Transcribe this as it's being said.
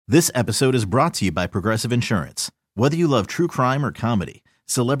This episode is brought to you by Progressive Insurance. Whether you love true crime or comedy,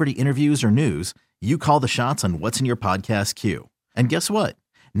 celebrity interviews or news, you call the shots on what's in your podcast queue. And guess what?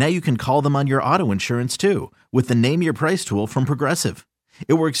 Now you can call them on your auto insurance too with the Name Your Price tool from Progressive.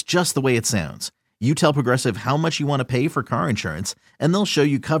 It works just the way it sounds. You tell Progressive how much you want to pay for car insurance, and they'll show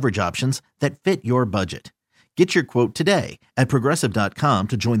you coverage options that fit your budget. Get your quote today at Progressive.com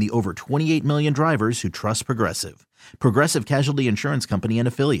to join the over 28 million drivers who trust Progressive. Progressive Casualty Insurance Company and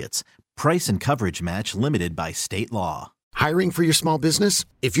Affiliates. Price and coverage match limited by state law. Hiring for your small business?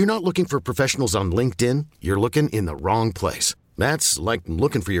 If you're not looking for professionals on LinkedIn, you're looking in the wrong place. That's like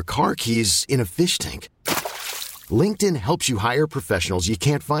looking for your car keys in a fish tank. LinkedIn helps you hire professionals you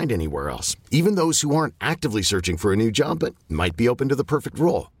can't find anywhere else, even those who aren't actively searching for a new job but might be open to the perfect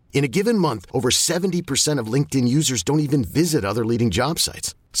role. In a given month, over 70% of LinkedIn users don't even visit other leading job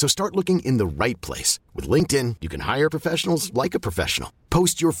sites. So start looking in the right place. With LinkedIn, you can hire professionals like a professional.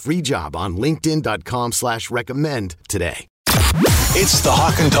 Post your free job on linkedin.com/recommend today. It's the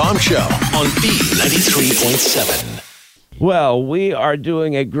Hawk and Tom Show on B93.7. Well, we are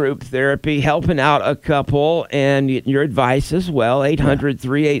doing a group therapy, helping out a couple, and your advice as well,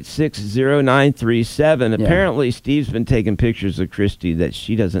 800-386-0937. Apparently, Steve's been taking pictures of Christy that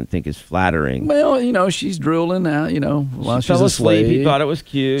she doesn't think is flattering. Well, she's drooling out, while she fell asleep. He thought it was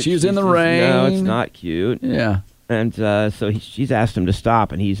cute. She was in the rain. No, it's not cute. Yeah. And so she's asked him to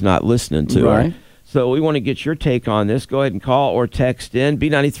stop, and he's not listening to her. So we want to get your take on this. Go ahead and call or text in.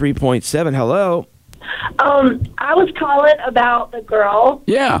 B93.7, hello. I was calling about the girl.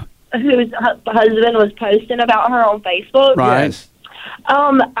 Yeah. Whose husband was posting about her on Facebook. Right. Yes.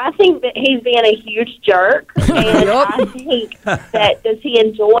 I think that he's being a huge jerk, and I think that does he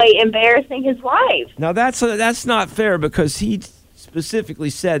enjoy embarrassing his wife? Now, that's not fair because he specifically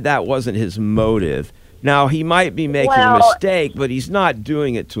said that wasn't his motive. Now, he might be making a mistake, but he's not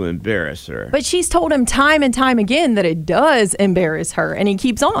doing it to embarrass her. But she's told him time and time again that it does embarrass her, and he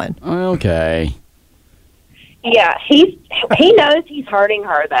keeps on. Okay. Yeah, he knows he's hurting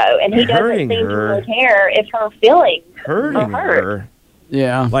her, though, and he doesn't seem to really care if her feelings are hurt.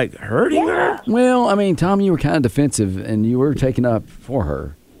 Yeah. Like hurting her? Well, Tom, you were kind of defensive, and you were taking up for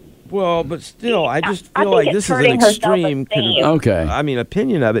her. Well, but still, I just feel like this is an extreme opinion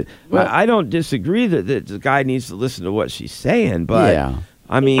of it. Well, I don't disagree that the guy needs to listen to what she's saying, but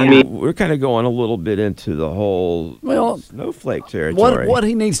we're kind of going a little bit into the whole snowflake territory. What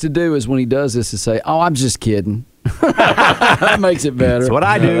he needs to do is when he does this is say, "Oh, I'm just kidding." That makes it better. That's what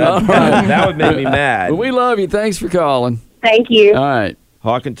I do. All right. That would make me mad. Well, we love you. Thanks for calling. Thank you. All right.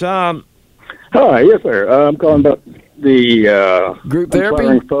 Hawk and Tom. Hi, yes, sir. I'm calling about the group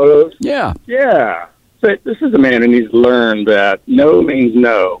therapy photos. Yeah. So this is a man who needs to learn that no means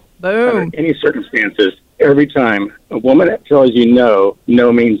no. Boom. Under any circumstances, every time a woman tells you no,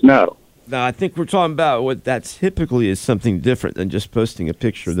 no means no. Now, I think we're talking about what that typically is something different than just posting a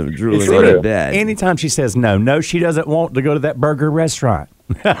picture of them drooling on a bed. Anytime she says no, she doesn't want to go to that burger restaurant.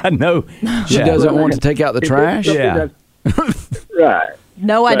 No. She doesn't want to take out the trash? Yeah. Right.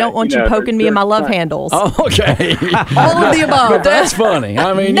 No, I don't want you poking me in my love handles. Oh, okay. All of the above. But that's funny.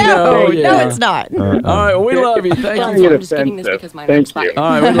 No, it's not. All right, well, we love you. Thank you. I'm just getting this because my name's Thank you.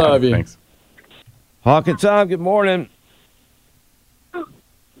 All right, we love you. Thanks. Hawk and Tom, good morning.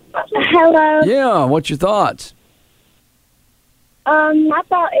 Hello. Yeah, what's your thoughts? My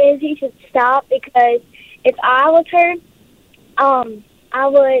thought is he should stop because if I was her, I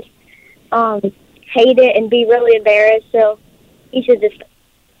would hate it and be really embarrassed. So he should just.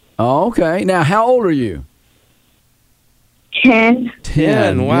 Oh, okay. Now, how old are you? 10.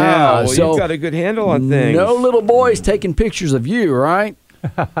 10. Wow. Yeah. Well, So you've got a good handle on things. No little boys taking pictures of you, right?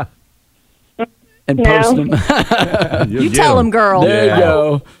 And No. post them. You tell him, girl. There you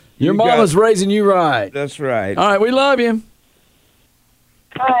go. Your You mama's raising you right. That's right. All right, we love you.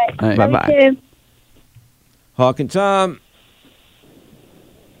 All right. All right, Love bye-bye. you too. Hawk and Tom.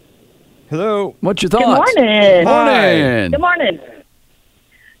 Hello. What's your Good thoughts? morning. Morning. Good morning.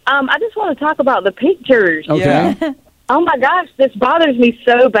 I just want to talk about the pictures. Okay. Yeah. Oh my gosh, this bothers me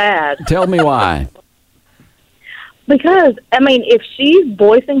so bad. Tell me why. Because, if she's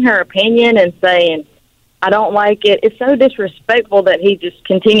voicing her opinion and saying, I don't like it, it's so disrespectful that he just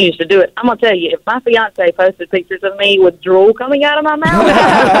continues to do it. I'm going to tell you, if my fiance posted pictures of me with drool coming out of my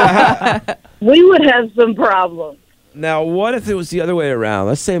mouth, we would have some problems. Now, what if it was the other way around?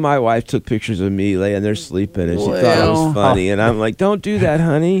 Let's say my wife took pictures of me laying there sleeping, and she thought it was funny, and I'm like, don't do that,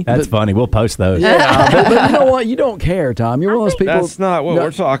 honey. That's funny. We'll post those. Yeah, but you know what? You don't care, Tom. You're one of those people. That's not what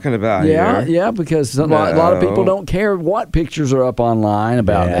we're talking about Yeah, here. yeah, because a lot of people don't care what pictures are up online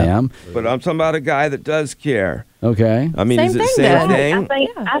about them. But I'm talking about a guy that does care. Okay. I mean, Same is it the thing, same then. thing?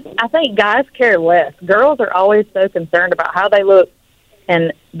 I think guys care less. Girls are always so concerned about how they look,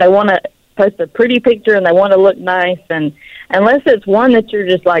 and they want to post a pretty picture and they want to look nice. And unless it's one that you're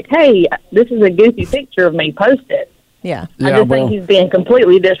just like, hey, this is a goofy picture of me, post it. Yeah. I just think he's being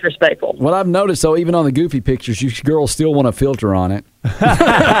completely disrespectful. What I've noticed, though, even on the goofy pictures, you girls still want a filter on it.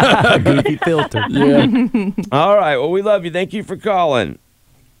 A goofy filter. Yeah. All right. Well, we love you. Thank you for calling.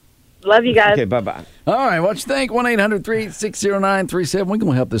 Love you guys. Okay, bye-bye. All right, what you think? 1-800-386-0937. We're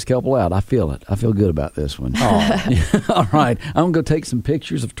going to help this couple out. I feel it. I feel good about this one. All right. I'm going to go take some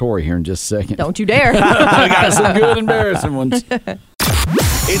pictures of Tori here in just a second. Don't you dare. I got some good embarrassing ones.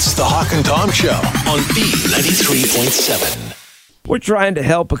 It's the Hawk and Tom Show on B93.7. We're trying to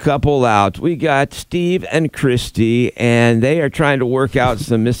help a couple out. We got Steve and Christy, and they are trying to work out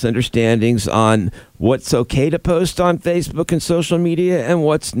some misunderstandings on what's okay to post on Facebook and social media and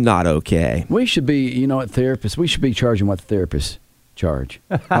what's not okay. We should be, therapists. We should be charging what the therapists charge.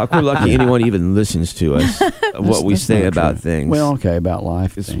 We're lucky anyone even listens to us, what we say about things. Well, okay, about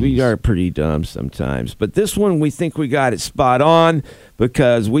life. We are pretty dumb sometimes. But this one, we think we got it spot on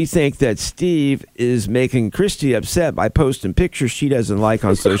because we think that Steve is making Christy upset by posting pictures she doesn't like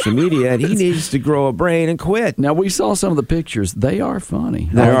on social media, and he needs to grow a brain and quit. Now, we saw some of the pictures. They are funny.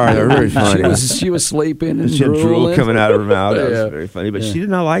 They're very funny. She was sleeping and she had drool coming out of her mouth. That was very funny. But she did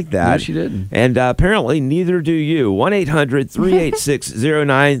not like that. No, she didn't. And apparently, neither do you.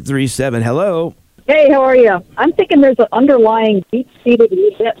 1-800-386-0937. Hello. Hey, how are you? I'm thinking there's an underlying deep-seated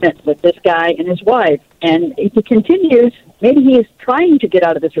resentment with this guy and his wife. And if he continues, maybe he is trying to get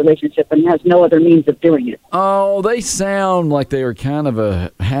out of this relationship and has no other means of doing it. Oh, they sound like they were kind of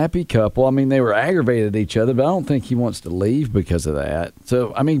a happy couple. I mean, they were aggravated at each other, but I don't think he wants to leave because of that.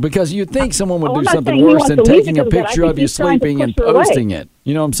 So, I mean, because you'd think someone would do something worse than taking a picture of you sleeping and posting it.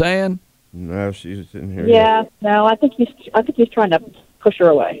 You know what I'm saying? No, she's sitting here. Yeah, no, I think he's trying to push her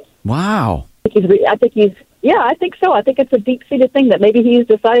away. Wow. I think so. I think it's a deep-seated thing that maybe he's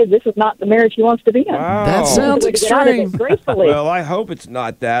decided this is not the marriage he wants to be in. Wow. That sounds extreme. Well, I hope it's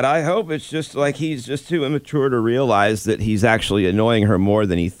not that. I hope it's just like he's just too immature to realize that he's actually annoying her more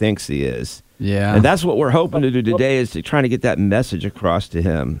than he thinks he is. Yeah. And that's what we're hoping to do today is to try to get that message across to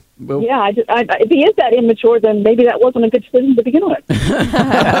him. Well, yeah, if he is that immature, then maybe that wasn't a good decision to begin with.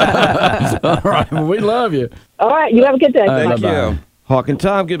 All right. Well, we love you. All right. You have a good day. Thank you. Hawk and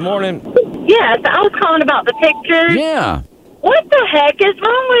Tom, good morning. Yes, I was calling about the pictures. Yeah. What the heck is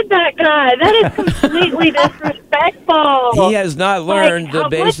wrong with that guy? That is completely disrespectful. He has not learned the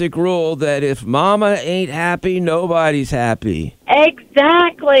basic rule that if mama ain't happy, nobody's happy.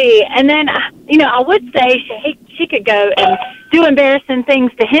 Exactly. And then, I would say she could go and do embarrassing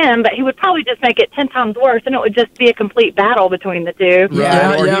things to him, but he would probably just make it 10 times worse, and it would just be a complete battle between the two.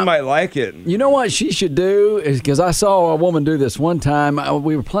 Right, or he might like it. You know what she should do is, because I saw a woman do this one time.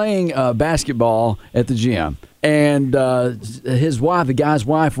 We were playing basketball at the gym, and his wife, the guy's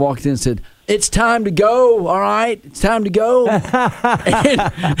wife, walked in and said, "It's time to go, all right? It's time to go."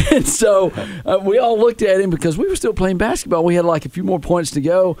 and so we all looked at him because we were still playing basketball. We had like a few more points to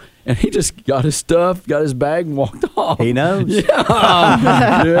go, and he just got his stuff, got his bag, and walked off. He knows. Yeah.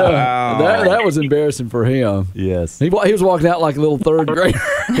 Wow. That was embarrassing for him. Yes. He was walking out like a little third grader.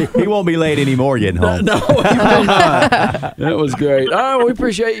 He won't be late anymore getting home. No, he will not. That was great. All right, we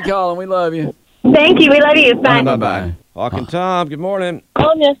appreciate you calling. We love you. Thank you. We love you. Bye. Bye-bye. Hawk and Tom, good morning.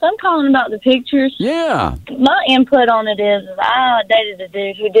 Oh, yes, I'm calling about the pictures. Yeah. My input on it is I dated a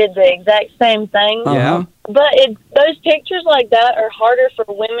dude who did the exact same thing. Yeah. But those pictures like that are harder for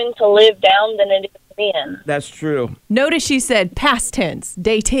women to live down than it is men. That's true. Notice she said past tense,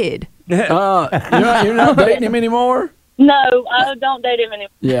 dated. You're not dating him anymore? No, I don't date him anymore.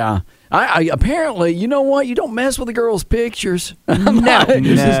 Yeah. I apparently, you know what? You don't mess with a girl's pictures. No,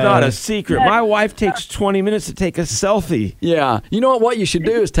 this is not a secret. My wife takes 20 minutes to take a selfie. Yeah. You know what you should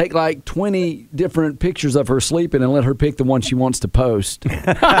do is take like 20 different pictures of her sleeping and let her pick the one she wants to post. There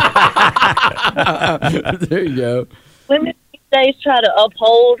you go. Women these days try to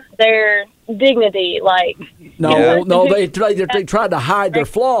uphold their dignity, like... No, they try to hide their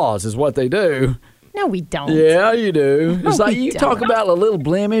flaws is what they do. No, we don't. Yeah, you do. It's No, like we you don't. talk about a little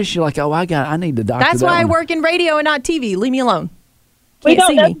blemish. You're like, oh, I need the doctor. That's why I work in radio and not TV. Leave me alone. We Can't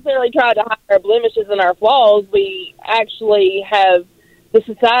don't see me. necessarily try to hide our blemishes and our flaws. We actually have, the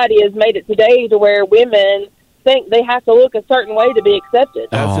society has made it today to where women think they have to look a certain way to be accepted.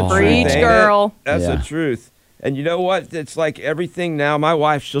 That's the truth. Preach, ain't it? girl. That's Yeah. the truth. And you know what? It's like everything now. My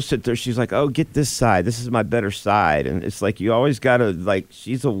wife, she'll sit there. She's like, oh, get this side. This is my better side. And it's like you always got to, like,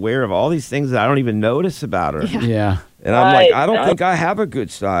 she's aware of all these things that I don't even notice about her. Yeah. And I'm like, Right. I don't think I have a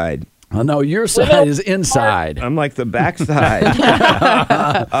good side. I know your side is inside. I'm like the backside.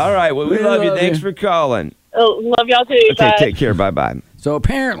 All right. Well, we love you. Thanks for calling. Oh, love y'all too. Okay, Bye. take care. Bye-bye. So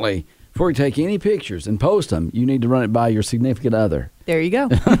apparently, before you take any pictures and post them, you need to run it by your significant other. There you go.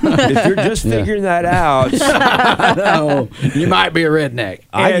 If you're just figuring that out. No, you might be a redneck.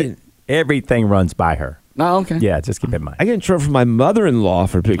 Everything runs by her. Oh, okay. Yeah, just keep in mind. I get in trouble from my mother-in-law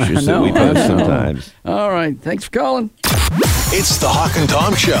for pictures that we post sometimes. All right. Thanks for calling. It's the Hawk and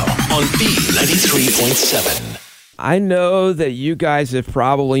Tom Show on B93.7. I know that you guys have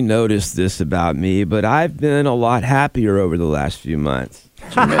probably noticed this about me, but I've been a lot happier over the last few months.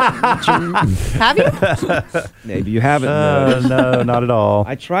 Have you? Maybe you haven't noticed. No, not at all.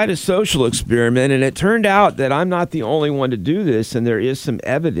 I tried a social experiment, and it turned out that I'm not the only one to do this, and there is some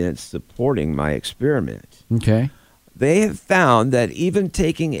evidence supporting my experiment. Okay. They have found that even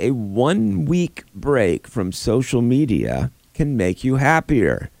taking a 1-week break from social media can make you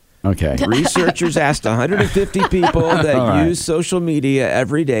happier. Okay. Researchers asked 150 people that use social media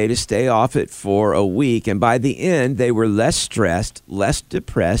every day to stay off it for a week, and by the end, they were less stressed, less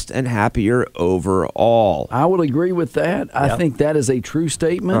depressed, and happier overall. I would agree with that. I think that is a true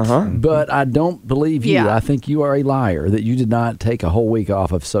statement, but I don't believe you. Yeah. I think you are a liar that you did not take a whole week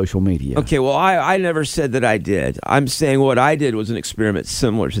off of social media. Okay, well, I never said that I did. I'm saying what I did was an experiment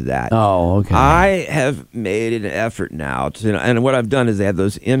similar to that. Oh, okay. I have made an effort now to, and what I've done is they have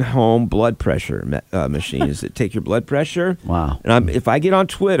those in-home blood pressure machines that take your blood pressure. Wow. And if I get on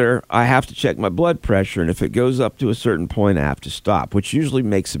Twitter, I have to check my blood pressure, and if it goes up to a certain point, I have to stop, which usually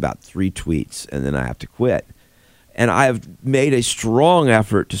makes about 3 tweets, and then I have to quit. And I have made a strong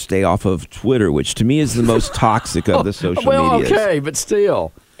effort to stay off of Twitter, which to me is the most toxic of the social medias. Okay, but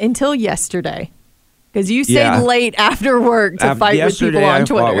still. Until yesterday. Because you stayed late after work to fight with people on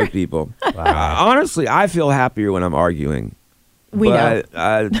Twitter. I fought with people. Honestly, I feel happier when I'm arguing. Know.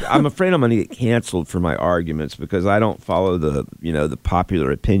 I'm afraid I'm going to get canceled for my arguments because I don't follow the popular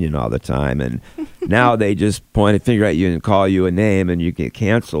opinion all the time. And now they just point a finger at you and call you a name and you get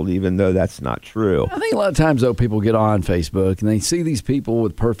canceled, even though that's not true. I think a lot of times, though, people get on Facebook and they see these people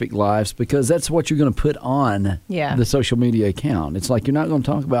with perfect lives because that's what you're going to put on the social media account. It's like you're not going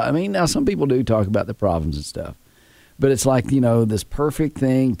to talk about, now some people do talk about the problems and stuff. But it's like, this perfect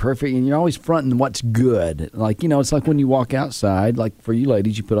thing, and you're always fronting what's good. Like, it's like when you walk outside, like for you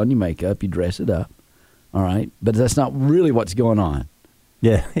ladies, you put on your makeup, you dress it up, all right? But that's not really what's going on.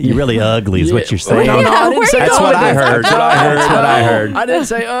 Yeah, you're really ugly is what you're saying. No, I didn't say that's what I heard. That's what I heard. I didn't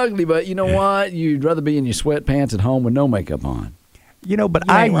say ugly, but you know what? You'd rather be in your sweatpants at home with no makeup on. But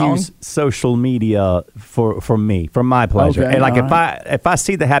I use social media for my pleasure. Okay, and like if I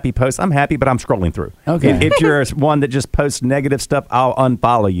see the happy post, I'm happy, but I'm scrolling through. Okay. If you're one that just posts negative stuff, I'll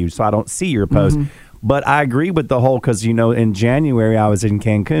unfollow you so I don't see your post. Mm-hmm. But I agree with the whole because in January I was in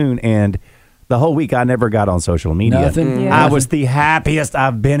Cancun and the whole week I never got on social media. Nothing. I was the happiest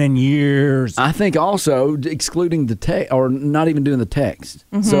I've been in years. I think also excluding the text or not even doing the text.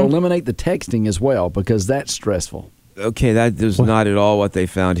 Mm-hmm. So eliminate the texting as well because that's stressful. Okay, that is not at all what they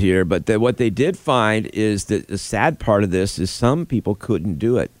found here. But what they did find is that the sad part of this is some people couldn't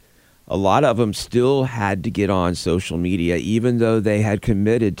do it. A lot of them still had to get on social media, even though they had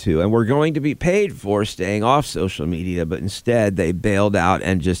committed to and were going to be paid for staying off social media. But instead, they bailed out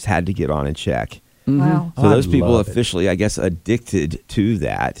and just had to get on and check. Wow. So those people officially, I guess, addicted to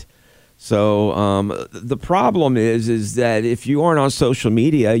that. So the problem is that if you aren't on social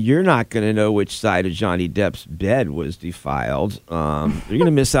media, you're not going to know which side of Johnny Depp's bed was defiled. You're going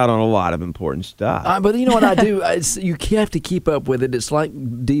to miss out on a lot of important stuff. But you know what I do? You have to keep up with it. It's like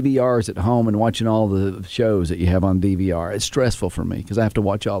DVRs at home and watching all the shows that you have on DVR. It's stressful for me because I have to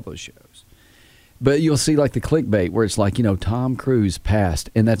watch all those shows. But you'll see like the clickbait where it's like, Tom Cruise passed,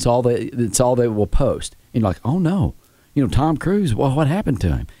 and that's all they will post. And you're like, oh no, Tom Cruise, well, what happened to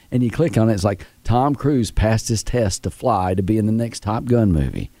him? And you click on it, it's like, Tom Cruise passed his test to fly to be in the next Top Gun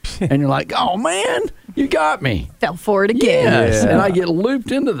movie. And you're like, oh, man, you got me. Fell for it again. Yes, and I get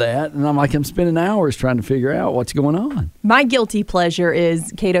looped into that, and I'm spending hours trying to figure out what's going on. My guilty pleasure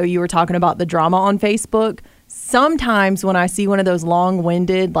is, Cato, you were talking about the drama on Facebook. Sometimes when I see one of those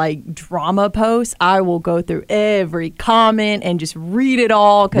long-winded drama posts, I will go through every comment and just read it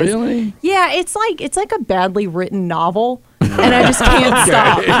all. Really? Yeah, it's like a badly written novel, and I just can't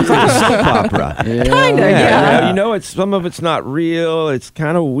stop. It's like a soap opera. Kinda, yeah. Some of it's not real. It's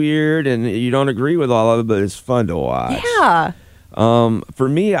kind of weird, and you don't agree with all of it, but it's fun to watch. Yeah. For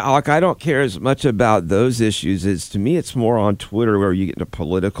me, I don't care as much about those issues. To me, it's more on Twitter where you get into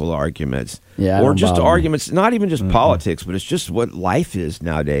political arguments. Yeah, or just arguments, not even just politics, but it's just what life is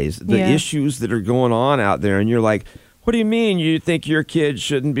nowadays. The issues that are going on out there, and you're like, what do you mean you think your kid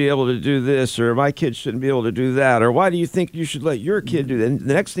shouldn't be able to do this, or my kid shouldn't be able to do that, or why do you think you should let your kid do that? And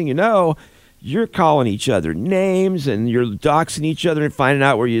the next thing you know, you're calling each other names, and you're doxing each other and finding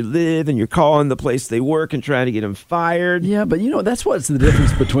out where you live, and you're calling the place they work and trying to get them fired. Yeah, but that's what's the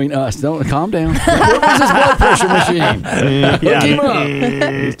difference between us. Don't calm down. Where's his blood pressure machine? Hook him up.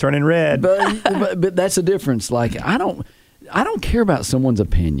 He's turning red. But that's the difference. Like I don't care about someone's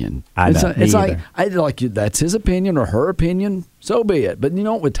opinion. It's like that's his opinion or her opinion. So be it. But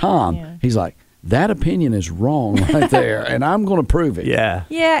with Tom, he's like, that opinion is wrong right there, and I'm going to prove it. Yeah.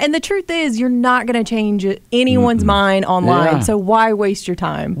 Yeah, and the truth is, you're not going to change anyone's mind online, so why waste your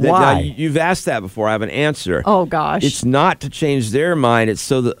time? Why? You've asked that before. I have an answer. Oh, gosh. It's not to change their mind. It's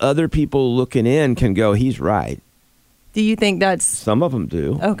so that other people looking in can go, he's right. Do you think that's... Some of them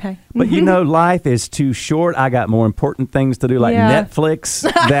do. Okay. But life is too short. I got more important things to do, like Netflix.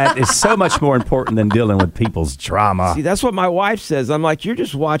 That is so much more important than dealing with people's drama. See, that's what my wife says. I'm like, you're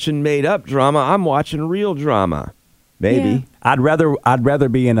just watching made-up drama. I'm watching real drama. Maybe. Yeah. I'd rather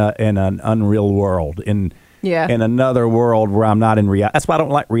be in an unreal world, in another world where I'm not in reality. That's why I don't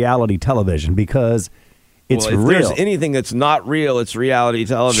like reality television, because it's if real. There's anything that's not real, it's reality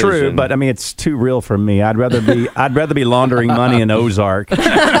television. True, but I mean, it's too real for me. I'd rather be laundering money in Ozark,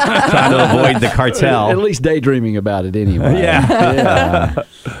 trying to avoid the cartel. At least daydreaming about it anyway. Yeah.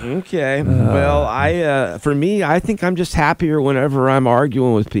 Okay. Well, for me, I think I'm just happier whenever I'm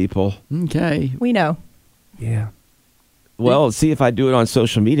arguing with people. Okay. We know. Yeah. Well, see, if I do it on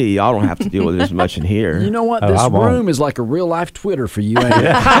social media, y'all don't have to deal with it as much in here. You know what? This room is like a real-life Twitter for you, ain't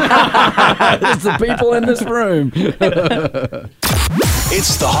it? It's the people in this room. It's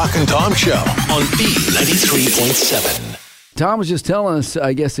the Hawk and Tom Show on B93.7. Tom was just telling us,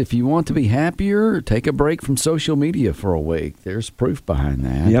 I guess, if you want to be happier, take a break from social media for a week. There's proof behind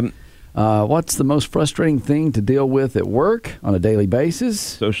that. Yep. What's the most frustrating thing to deal with at work on a daily basis?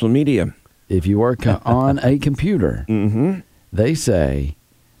 Social media. If you work on a computer, they say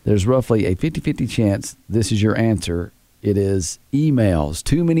there's roughly a 50-50 chance this is your answer. It is emails.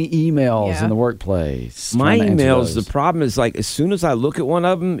 Too many emails in the workplace. My emails, the problem is, like, as soon as I look at one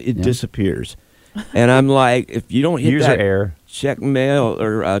of them, it disappears. And I'm like, if you don't hit that error, check mail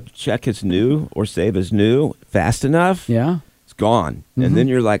or check as new or save as new fast enough, it's gone. And then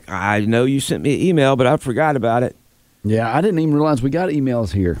you're like, I know you sent me an email, but I forgot about it. Yeah, I didn't even realize we got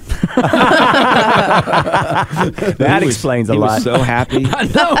emails here. That explains a lot. He was so happy. I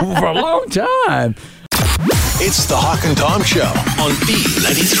know, for a long time. It's the Hawk and Tom Show on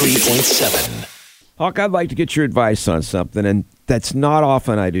B93.7. Hawk, I'd like to get your advice on something, and that's not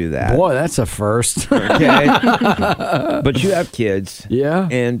often I do that. Boy, that's a first. Okay. But you have kids. Yeah.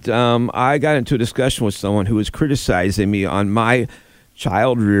 And I got into a discussion with someone who was criticizing me on my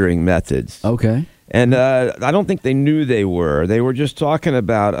child-rearing methods. Okay. And I don't think they knew they were. They were just talking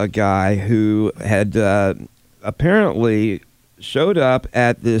about a guy who had apparently showed up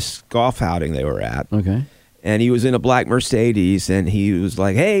at this golf outing they were at. Okay. And he was in a black Mercedes, and he was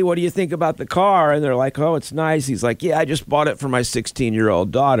like, hey, what do you think about the car? And they're like, oh, it's nice. He's like, yeah, I just bought it for my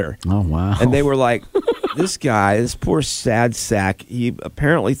 16-year-old daughter. Oh, wow. And they were like, this guy, this poor sad sack, he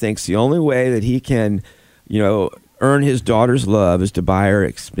apparently thinks the only way that he can, earn his daughter's love is to buy her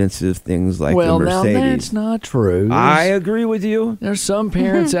expensive things like the Mercedes. Well, now that's not true. I agree with you. There's some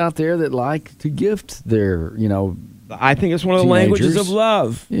parents out there that like to gift their, I think it's one of the languages of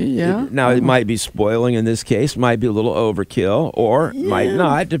love. Yeah. Now, it might be spoiling in this case, might be a little overkill, or might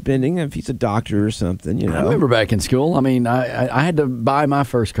not, depending if he's a doctor or something, I remember back in school, I had to buy my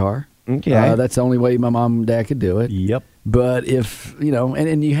first car. Okay. That's the only way my mom and dad could do it. Yep. But if,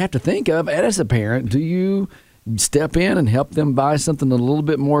 and you have to think of, as a parent, do you step in and help them buy something a little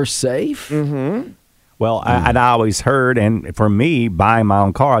bit more safe? Mm-hmm. Well, I'd always heard, and for me, buying my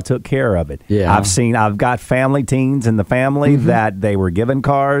own car, I took care of it. Yeah. I've got family teens in the family that they were given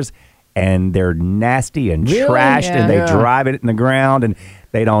cars, and they're nasty and trashed, and they drive it in the ground, and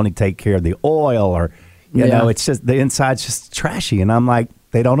they don't take care of the oil, or, it's just, the inside's just trashy. And I'm like,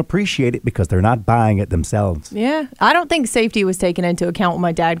 they don't appreciate it because they're not buying it themselves. Yeah. I don't think safety was taken into account when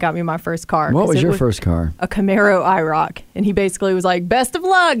my dad got me my first car. What was your first car? A Camaro IROC. And he basically was like, best of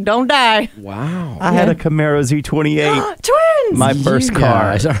luck, don't die. Wow. I had a Camaro Z28. Twins! My first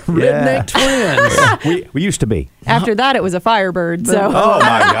car. Redneck twins. We used to be. After that, it was a Firebird. So. Oh,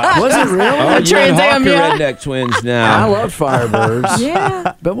 my God. Was it really? Oh, Trans Am, redneck twins now. I love Firebirds.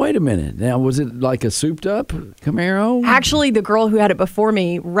 Yeah. But wait a minute. Now, was it like a souped up Camaro? Actually, the girl who had it before me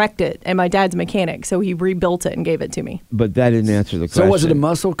me wrecked it, and my dad's a mechanic, so he rebuilt it and gave it to me. But that didn't answer the question. So was it a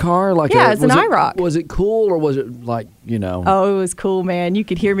muscle car? It's an IROC. Was it cool, or was it like, Oh, it was cool, man. You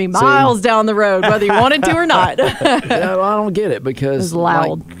could hear me miles down the road, whether you wanted to or not. I don't get it because it was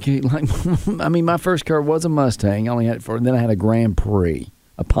loud. My first car was a Mustang. I only had it then I had a Grand Prix.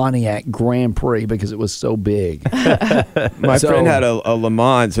 A Pontiac Grand Prix because it was so big. My friend had a Le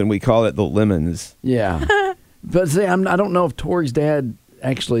Mans, and we call it the Lemons. Yeah. But see, I don't know if Tori's dad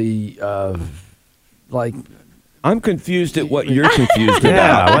actually, I'm confused at what you're confused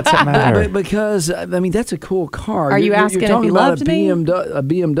about. What's that matter? Because, that's a cool car. Are you asking you're talking if he about loved me? A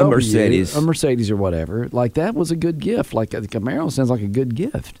BMW. A Mercedes or whatever. Like, that was a good gift. Like, a Camaro sounds like a good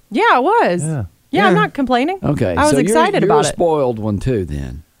gift. Yeah, it was. Yeah, I'm not complaining. Okay. I was excited about it. You're a spoiled one, too,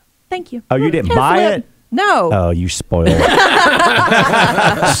 then. Thank you. Oh, you didn't buy it? No. Oh, you spoiled it.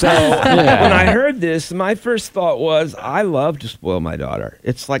 So when I heard this, my first thought was, I love to spoil my daughter.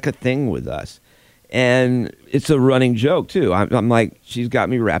 It's like a thing with us. And it's a running joke, too. I'm like, she's got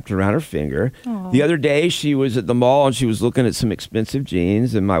me wrapped around her finger. Aww. The other day, she was at the mall, and she was looking at some expensive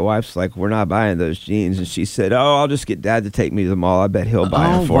jeans, and my wife's like, we're not buying those jeans. And she said, I'll just get Dad to take me to the mall. I bet he'll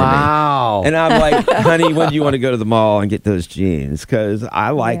buy them for me. And I'm like, honey, when do you want to go to the mall and get those jeans? Because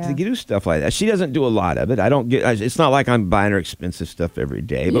I like to do stuff like that. She doesn't do a lot of it. It's not like I'm buying her expensive stuff every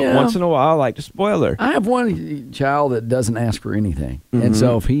day, but once in a while, I like to spoil her. I have one child that doesn't ask for anything. Mm-hmm. And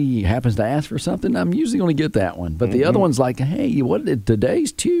so if he happens to ask for something, I'm usually going to get that one. But the other one's like, hey,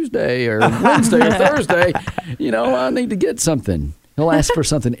 today's Tuesday or Wednesday or Thursday. I need to get something. He'll ask for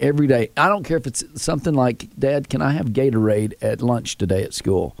something every day. I don't care if it's something like, Dad, can I have Gatorade at lunch today at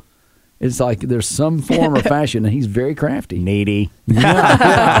school? It's like there's some form or fashion, and he's very crafty. Needy.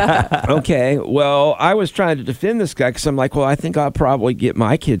 Okay, well, I was trying to defend this guy because I'm like, well, I think I'll probably get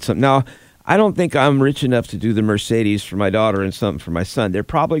my kid something. Now, I don't think I'm rich enough to do the Mercedes for my daughter and something for my son. They're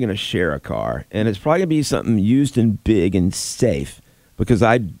probably going to share a car, and it's probably going to be something used and big and safe because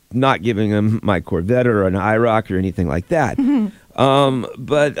I'm not giving them my Corvette or an IROC or anything like that.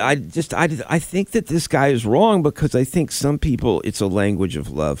 But I think that this guy is wrong because I think some people, it's a language of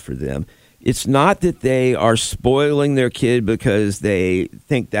love for them. It's not that they are spoiling their kid because they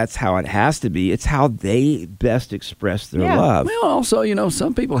think that's how it has to be. It's how they best express their love. Well, also,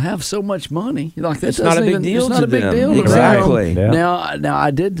 some people have so much money. Like, it's not a big deal to them. Exactly. Yeah. Now,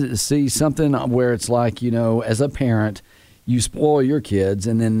 I did see something where it's like, as a parent, you spoil your kids,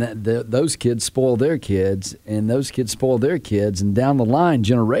 and then those kids spoil their kids, and those kids spoil their kids, and down the line,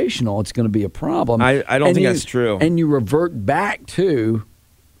 generational, it's going to be a problem. I don't think that's true. And you revert back to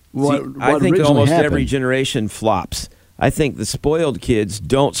what I think almost happened. Every generation flops. I think the spoiled kids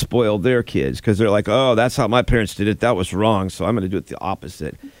don't spoil their kids because they're like, oh, that's how my parents did it. That was wrong, so I'm going to do it the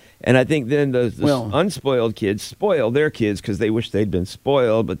opposite. And I think then the unspoiled kids spoil their kids because they wish they'd been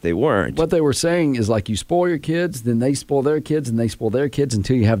spoiled, but they weren't. What they were saying is like you spoil your kids, then they spoil their kids, and they spoil their kids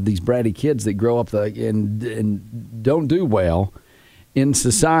until you have these bratty kids that grow up and don't do well in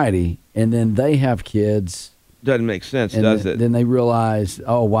society, and then they have kids. Doesn't make sense, does it? Then they realize,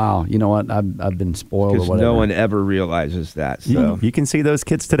 oh, wow, you know what, I've been spoiled or whatever. Because no one ever realizes that. So you can see those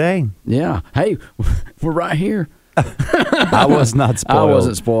kids today. Yeah. Hey, we're right here. I was not spoiled. I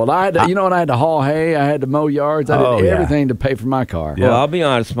wasn't spoiled. I had to haul hay. I had to mow yards. I did everything to pay for my car. Well, I'll be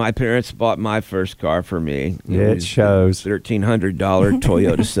honest. My parents bought my first car for me. It shows. $1,300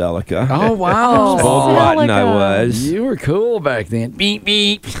 Toyota Celica. Oh, wow. Spoiled rotten I was. You were cool back then. Beep,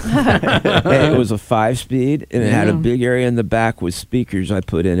 beep. It was a 5-speed, and it had a big area in the back with speakers I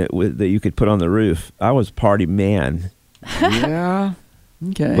put in it that you could put on the roof. I was party man. Yeah.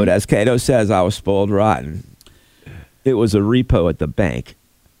 Okay. But as Cato says, I was spoiled rotten. It was a repo at the bank.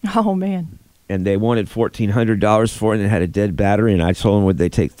 Oh, man. And they wanted $1,400 for it, and it had a dead battery. And I told them, would they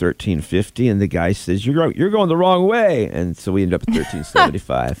take $1,350? And the guy says, "You're going the wrong way." And so we ended up at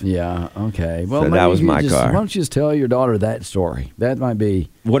 $1,375. Yeah. Okay. Well, so that was my car. Why don't you just tell your daughter that story? That might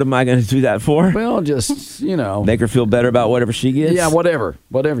be. What am I going to do that for? Well, just make her feel better about whatever she gets. Yeah, whatever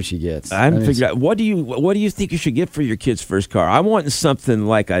she gets. I haven't figured out what do you think you should get for your kid's first car? I want something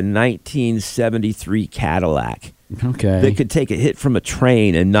like a 1973 Cadillac. Okay. That could take a hit from a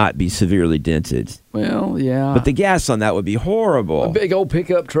train and not be severely dented. Well, yeah. But the gas on that would be horrible. A big old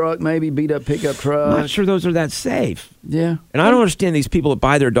pickup truck, maybe beat up pickup truck. I'm not sure those are that safe. Yeah. And I don't understand these people that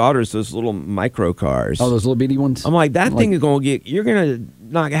buy their daughters those little micro cars. Oh, those little bitty ones? I'm like, that thing is going to you're going to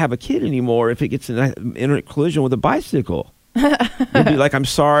not have a kid anymore if it gets in a collision with a bicycle. You'll be like, I'm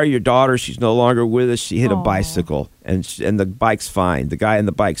sorry, your daughter, she's no longer with us. She hit a bicycle, and the bike's fine. The guy in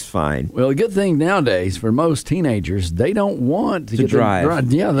the bike's fine. Well, the good thing nowadays for most teenagers, they don't want to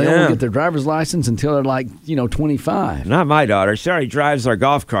drive. Yeah, they don't get their driver's license until they're like, 25. Not my daughter. She already drives our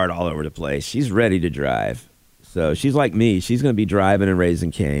golf cart all over the place. She's ready to drive. So she's like me. She's going to be driving and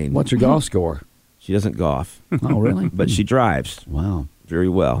raising Cain. What's her golf score? She doesn't golf. Oh, really? But she drives. Wow. Very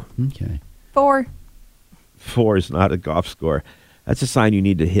well. Okay. 4. 4 is not a golf score. That's a sign you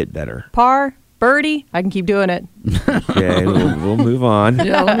need to hit better. Par, birdie, I can keep doing it. Okay, we'll move on.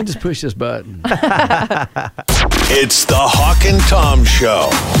 Yeah, let me just push this button. It's the Hawk and Tom Show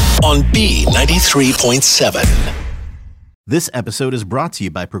on B93.7. This episode is brought to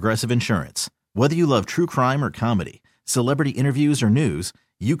you by Progressive Insurance. Whether you love true crime or comedy, celebrity interviews or news,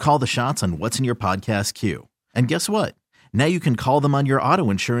 you call the shots on what's in your podcast queue. And guess what? Now you can call them on your auto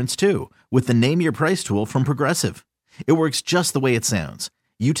insurance too with the Name Your Price tool from Progressive. It works just the way it sounds.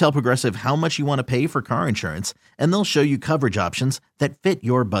 You tell Progressive how much you want to pay for car insurance, and they'll show you coverage options that fit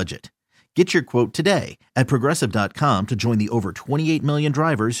your budget. Get your quote today at Progressive.com to join the over 28 million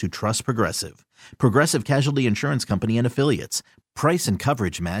drivers who trust Progressive. Progressive Casualty Insurance Company and Affiliates. Price and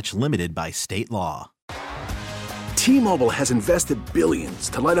coverage match limited by state law. T-Mobile has invested billions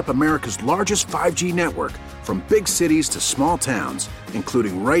to light up America's largest 5G network, from big cities to small towns,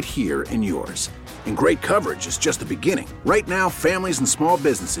 including right here in yours. And great coverage is just the beginning. Right now, families and small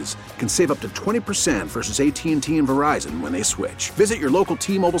businesses can save up to 20% versus AT&T and Verizon when they switch. Visit your local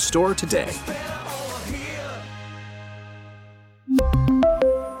T-Mobile store today.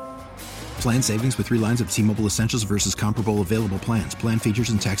 Plan savings with 3 lines of T-Mobile Essentials versus comparable available plans. Plan features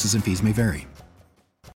and taxes and fees may vary.